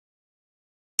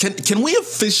Can we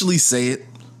officially say it?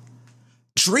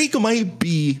 Drake might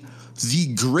be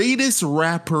the greatest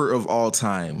rapper of all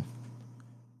time.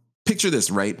 Picture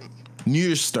this, right? New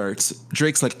Year starts.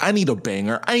 Drake's like, I need a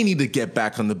banger. I need to get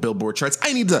back on the Billboard charts.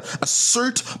 I need to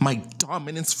assert my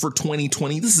dominance for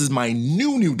 2020. This is my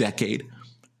new decade.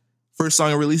 First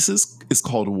song it releases is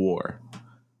called War.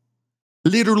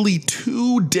 Literally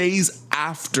 2 days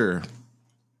after,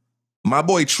 my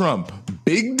boy Trump,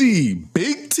 Big D,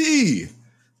 Big T,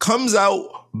 comes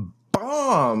out,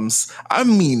 bombs. I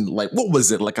mean, like, what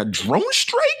was it? Like a drone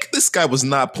strike? This guy was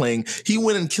not playing. He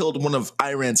went and killed one of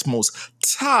Iran's most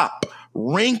top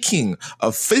ranking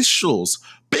officials,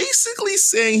 basically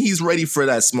saying he's ready for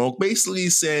that smoke, basically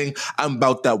saying I'm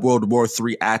about that World War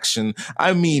III action.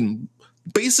 I mean,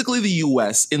 basically the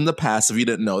US in the past, if you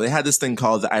didn't know, they had this thing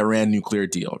called the Iran nuclear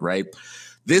deal, right?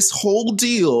 This whole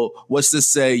deal was to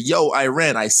say, yo,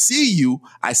 Iran, I see you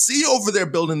over there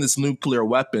building this nuclear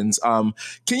weapons. Can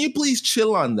you please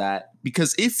chill on that?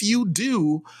 Because if you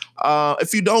do,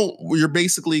 if you don't, you're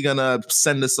basically going to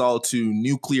send us all to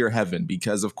nuclear heaven.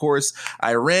 Because, of course,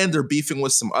 Iran, they're beefing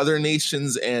with some other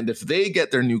nations. And if they get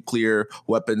their nuclear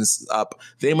weapons up,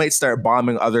 they might start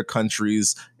bombing other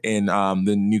countries in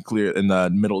the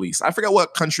Middle East. I forget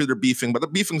what country they're beefing, but they're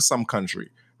beefing some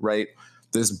country, right?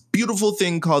 This beautiful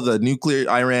thing called the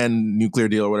Iran nuclear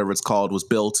deal, or whatever it's called, was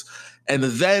built. And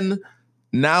then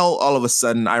now all of a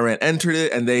sudden Iran entered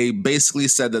it, and they basically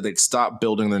said that they'd stop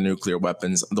building their nuclear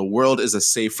weapons. The world is a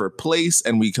safer place,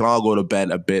 and we can all go to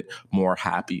bed a bit more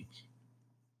happy.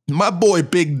 My boy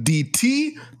Big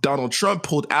DT, Donald Trump,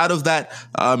 pulled out of that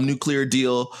nuclear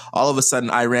deal. All of a sudden,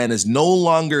 Iran is no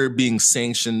longer being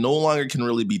sanctioned, no longer can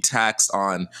really be taxed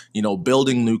on,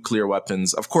 building nuclear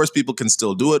weapons. Of course, people can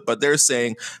still do it, but they're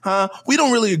saying, we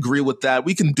don't really agree with that.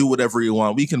 We can do whatever you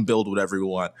want. We can build whatever you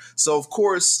want. So, of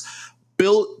course,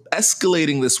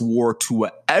 escalating this war to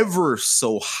a ever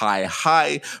so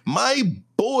high, my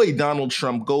boy Donald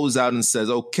Trump goes out and says,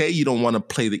 okay, you don't want to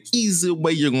play the easy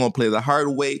way, you're going to play the hard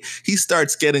way. He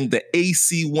starts getting the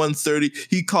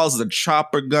AC-130. He calls it a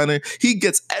chopper gunner. He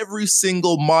gets every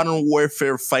single Modern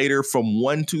Warfare fighter from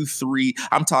 1 to 3.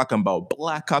 I'm talking about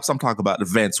Black Ops. I'm talking about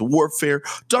Advanced Warfare.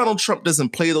 Donald Trump doesn't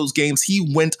play those games.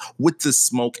 He went with the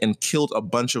smoke and killed a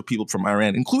bunch of people from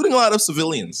Iran, including a lot of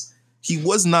civilians. He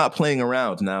was not playing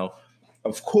around. Now,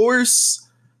 of course,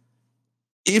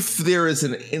 if there is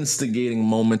an instigating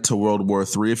moment to World War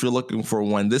III, if you're looking for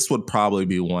one, this would probably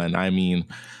be one. I mean,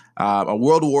 a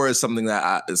world war is something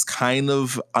that is kind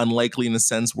of unlikely in a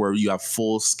sense where you have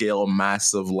full-scale,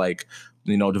 massive,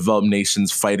 developed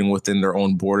nations fighting within their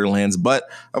own borderlands. But,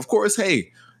 of course,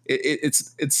 hey,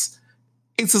 it's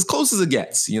as close as it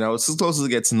gets. It's as close as it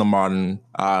gets in the modern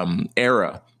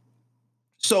era.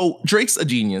 So Drake's a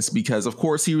genius because, of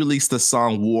course, he released the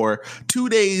song War 2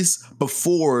 days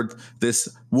before this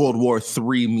World War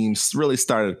III memes really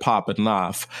started popping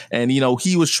off. And,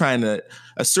 he was trying to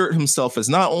assert himself as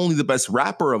not only the best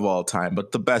rapper of all time,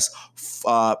 but the best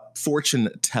fortune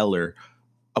teller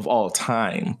of all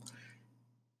time.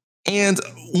 And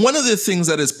one of the things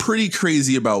that is pretty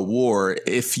crazy about war,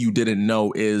 if you didn't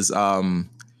know, is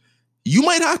you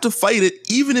might have to fight it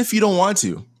even if you don't want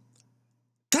to.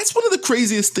 That's one of the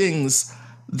craziest things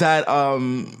that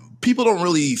people don't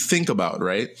really think about,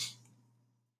 right?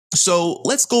 So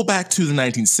let's go back to the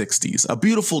 1960s, a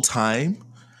beautiful time,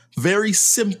 very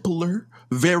simpler,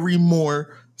 very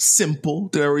more simple.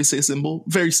 Did I already say simple?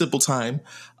 Very simple time.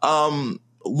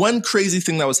 One crazy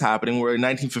thing that was happening where in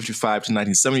 1955 to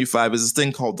 1975 is this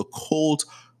thing called the Cold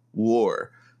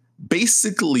War.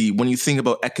 Basically, when you think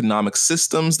about economic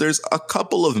systems, there's a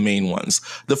couple of main ones.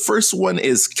 The first one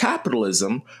is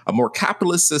capitalism. A more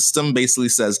capitalist system basically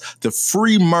says the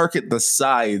free market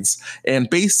decides, and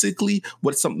basically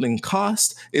what something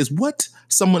costs is what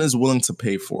someone is willing to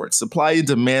pay for it. Supply and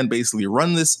demand basically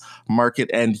run this market,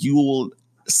 and you will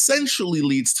essentially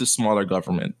leads to smaller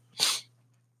government.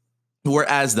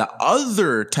 Whereas the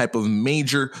other type of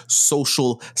major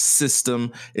social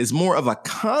system is more of a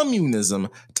communism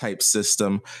type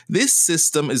system. This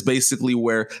system is basically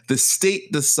where the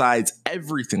state decides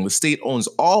everything. The state owns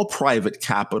all private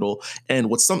capital,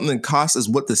 and what something costs is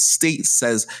what the state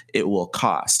says it will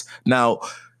cost. Now,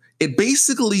 it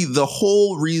basically, the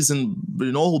whole reason,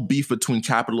 whole beef between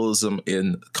capitalism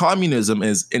and communism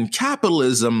is in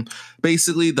capitalism,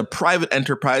 basically the private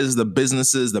enterprises, the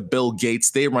businesses, the Bill Gates,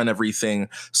 they run everything.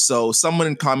 So someone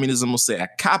in communism will say a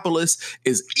capitalist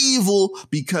is evil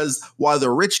because while the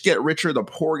rich get richer, the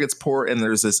poor gets poorer, and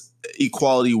there's this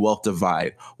equality wealth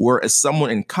divide. Whereas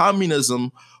someone in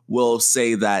communism will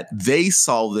say that they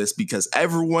solve this because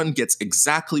everyone gets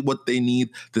exactly what they need.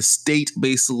 The state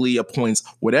basically appoints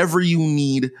whatever you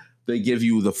need. They give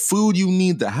you the food you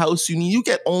need, the house you need. You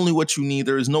get only what you need.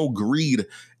 There is no greed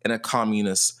in a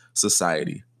communist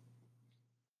society.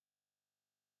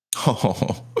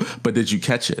 Oh, but did you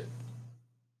catch it?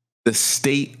 The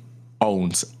state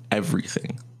owns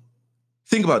everything.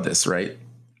 Think about this, right?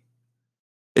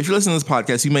 If you listen to this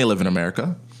podcast, you may live in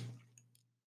America.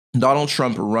 Donald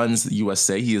Trump runs the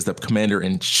USA. He is the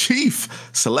commander-in-chief,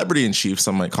 celebrity-in-chief,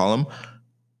 some might call him.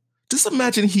 Just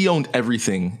imagine he owned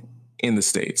everything in the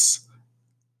States.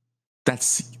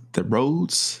 That's the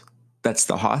roads. That's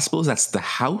the hospitals. That's the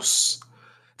house.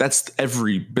 That's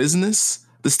every business.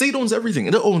 The state owns everything.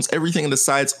 It owns everything and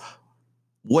decides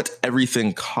what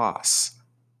everything costs.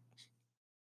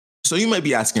 So you might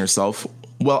be asking yourself,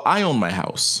 well, I own my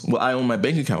house. Well, I own my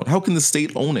bank account. How can the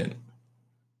state own it?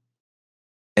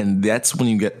 And that's when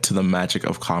you get to the magic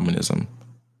of communism.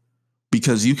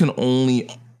 Because you can only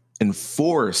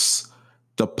enforce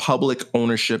the public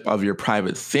ownership of your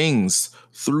private things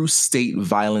through state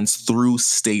violence, through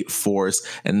state force.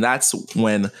 And that's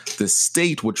when the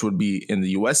state, which would be in the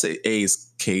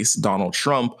USA's case, Donald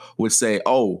Trump, would say,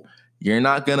 oh, you're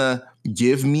not going to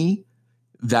give me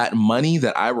that money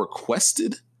that I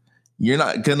requested? You're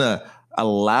not going to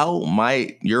allow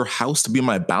your house to be on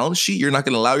my balance sheet? You're not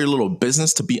going to allow your little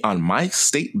business to be on my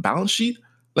state balance sheet?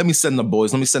 Let me send the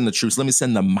boys. Let me send the troops. Let me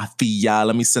send the mafia.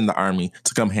 Let me send the army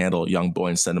to come handle a young boy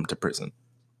and send him to prison.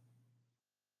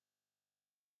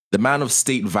 The amount of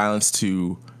state violence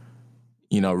to,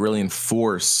 really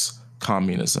enforce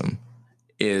communism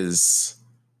is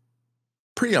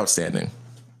pretty outstanding.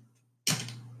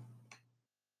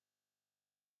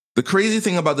 The crazy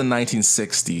thing about the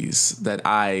 1960s that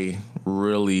I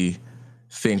really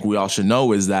think we all should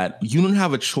know is that you don't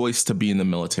have a choice to be in the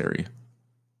military.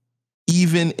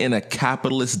 Even in a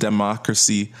capitalist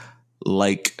democracy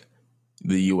like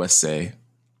the USA,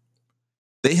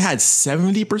 they had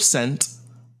 70%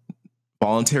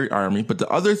 voluntary army, but the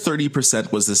other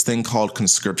 30% was this thing called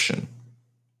conscription.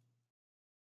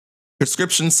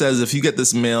 Conscription says if you get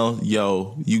this mail,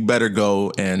 you better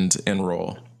go and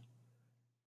enroll.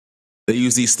 They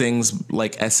use these things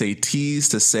like SATs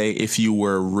to say if you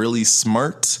were really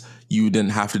smart, you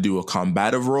didn't have to do a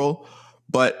combative role.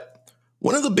 But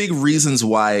one of the big reasons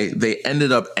why they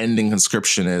ended up ending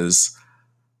conscription is,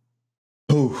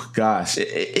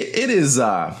 it is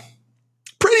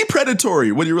pretty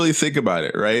predatory when you really think about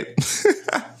it, right?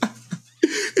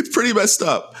 It's pretty messed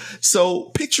up. So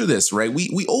picture this, right?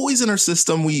 We always in our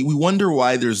system, we wonder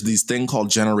why there's this thing called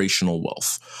generational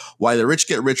wealth, why the rich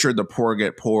get richer, the poor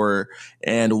get poorer,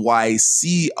 and why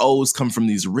CEOs come from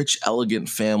these rich, elegant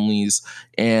families.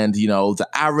 And, the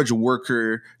average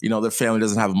worker, their family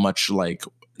doesn't have much like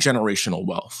generational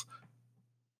wealth.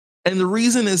 And the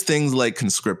reason is things like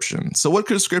conscription. So what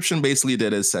conscription basically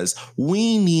did is says,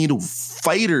 we need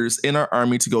fighters in our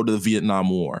army to go to the Vietnam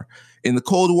War. In the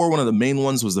Cold War, one of the main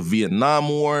ones was the Vietnam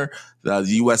War. The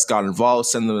U.S. got involved,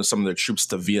 sending some of their troops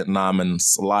to Vietnam, and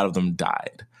a lot of them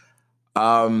died.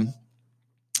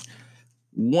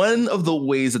 One of the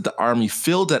ways that the army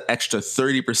filled that extra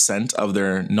 30% of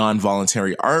their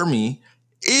non-voluntary army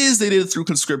is they did it through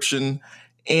conscription.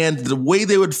 And the way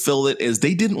they would fill it is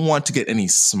they didn't want to get any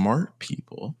smart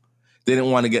people. They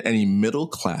didn't want to get any middle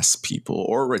class people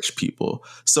or rich people.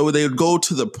 So they would go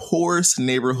to the poorest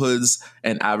neighborhoods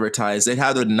and advertise. They'd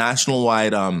have a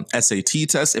national-wide SAT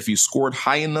test. If you scored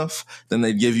high enough, then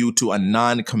they'd give you to a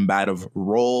non-combative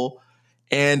role.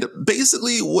 And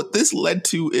basically what this led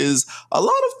to is a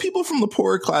lot of people from the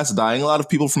poorer class dying, a lot of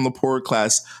people from the poorer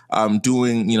class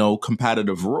doing,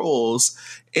 competitive roles.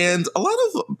 And a lot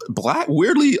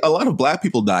of black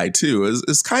people died too.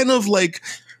 It's kind of like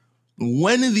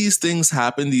when these things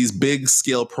happen, these big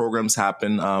scale programs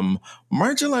happen,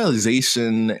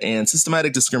 marginalization and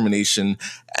systematic discrimination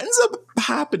ends up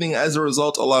happening as a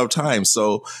result a lot of times.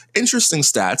 So interesting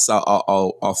stats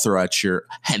I'll throw at your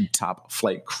head top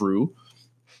flight crew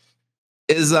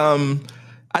is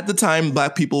at the time,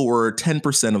 black people were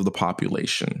 10% of the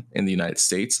population in the United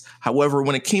States. However,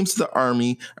 when it came to the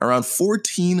army, around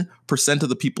 14% of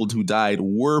the people who died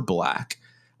were black.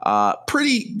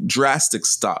 Pretty drastic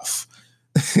stuff.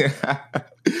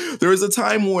 There was a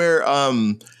time where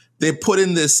they put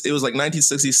in this, it was like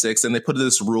 1966, and they put in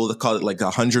this rule that called it like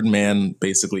 100-man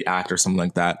basically act or something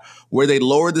like that, where they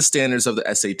lowered the standards of the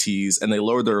SATs and they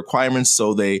lowered the requirements.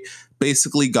 So they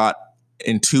basically got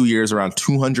in 2 years around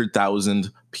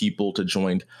 200,000 people to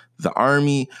join the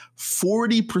army.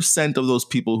 40% of those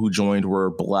people who joined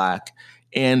were black,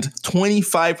 and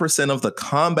 25% of the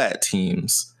combat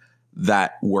teams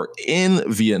that were in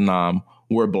Vietnam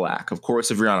were black. Of course,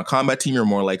 if you're on a combat team, you're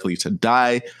more likely to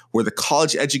die. Where the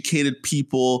college educated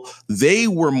people, they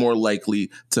were more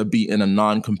likely to be in a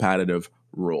non-competitive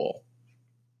role.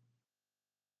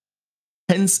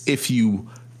 Hence, if you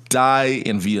die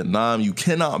in Vietnam, you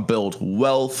cannot build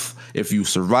wealth. If you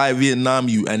survive Vietnam,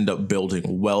 you end up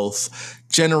building wealth,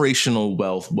 generational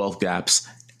wealth gaps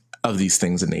of these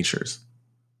things in natures.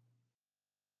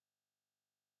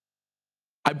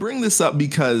 I bring this up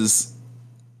because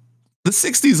the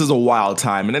 60s is a wild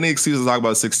time, and any excuse to talk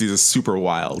about the 60s is super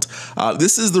wild.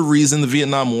 This is the reason the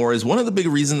Vietnam War is one of the big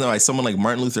reasons why someone like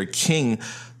Martin Luther King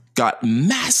got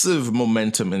massive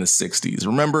momentum in the 60s.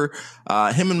 Remember,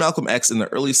 him and Malcolm X in the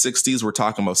early 60s were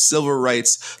talking about civil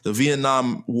rights. The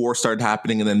Vietnam War started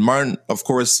happening, and then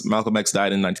Malcolm X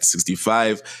died in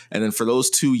 1965. And then for those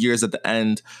 2 years at the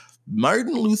end,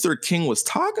 Martin Luther King was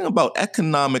talking about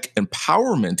economic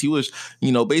empowerment. He was,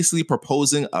 basically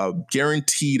proposing a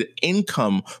guaranteed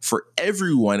income for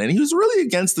everyone. And he was really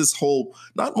against this whole,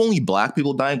 not only black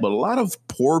people dying, but a lot of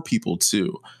poor people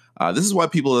too. This is why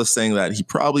people are saying that he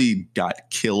probably got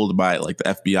killed by like the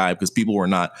FBI because people were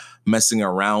not messing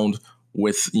around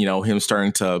with, him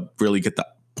starting to really get the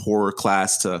poorer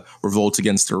class to revolt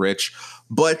against the rich.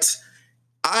 But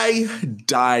I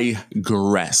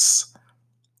digress.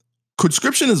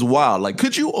 Conscription is wild. Like,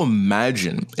 could you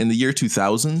imagine in the year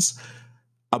 2000s,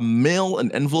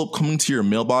 an envelope coming to your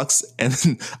mailbox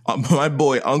and my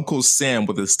boy Uncle Sam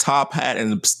with his top hat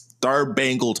and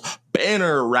star-bangled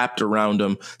banner wrapped around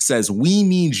him says, "We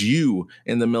need you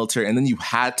in the military," and then you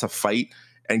had to fight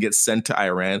and get sent to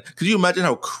Iran? Could you imagine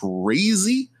how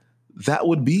crazy that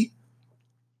would be?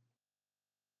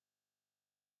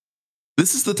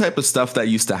 This is the type of stuff that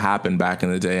used to happen back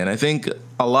in the day. And I think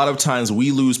a lot of times we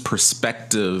lose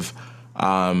perspective,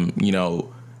 as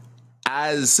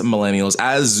millennials,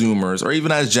 as Zoomers, or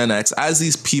even as Gen X, as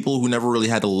these people who never really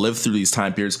had to live through these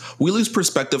time periods. We lose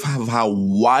perspective of how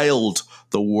wild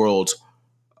the world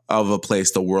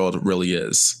really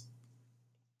is.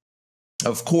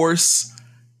 Of course,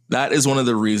 that is one of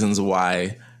the reasons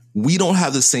why we don't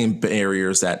have the same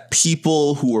barriers that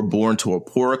people who were born to a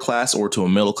poorer class or to a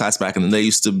middle class back in the day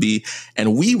used to be.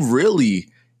 And we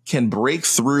really can break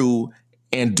through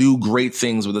and do great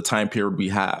things with the time period we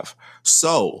have.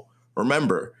 So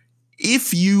remember,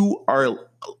 if you are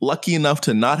lucky enough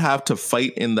to not have to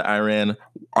fight in the Iran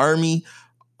army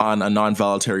on a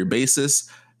non-voluntary basis,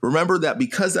 remember that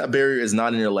because that barrier is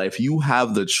not in your life, you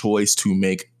have the choice to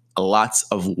make lots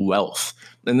of wealth.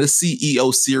 In this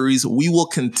CEO series, we will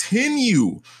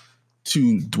continue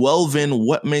to delve in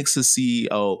what makes a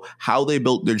CEO, how they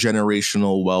built their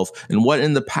generational wealth, and what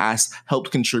in the past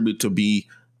helped contribute to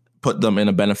put them in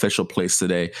a beneficial place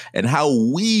today, and how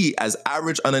we as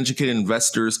average uneducated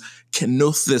investors can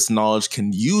know this knowledge,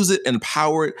 can use it,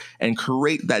 empower it, and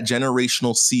create that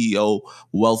generational CEO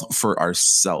wealth for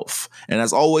ourselves. And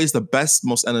as always, the best,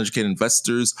 most uneducated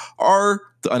investors are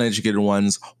the uneducated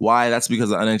ones. Why? That's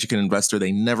because the uneducated investor,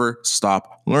 they never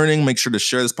stop learning. Make sure to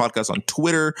share this podcast on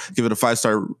Twitter, give it a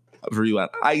 5-star review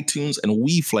at iTunes, and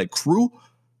we, Flight Crew,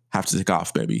 have to take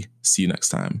off, baby. See you next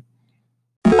time.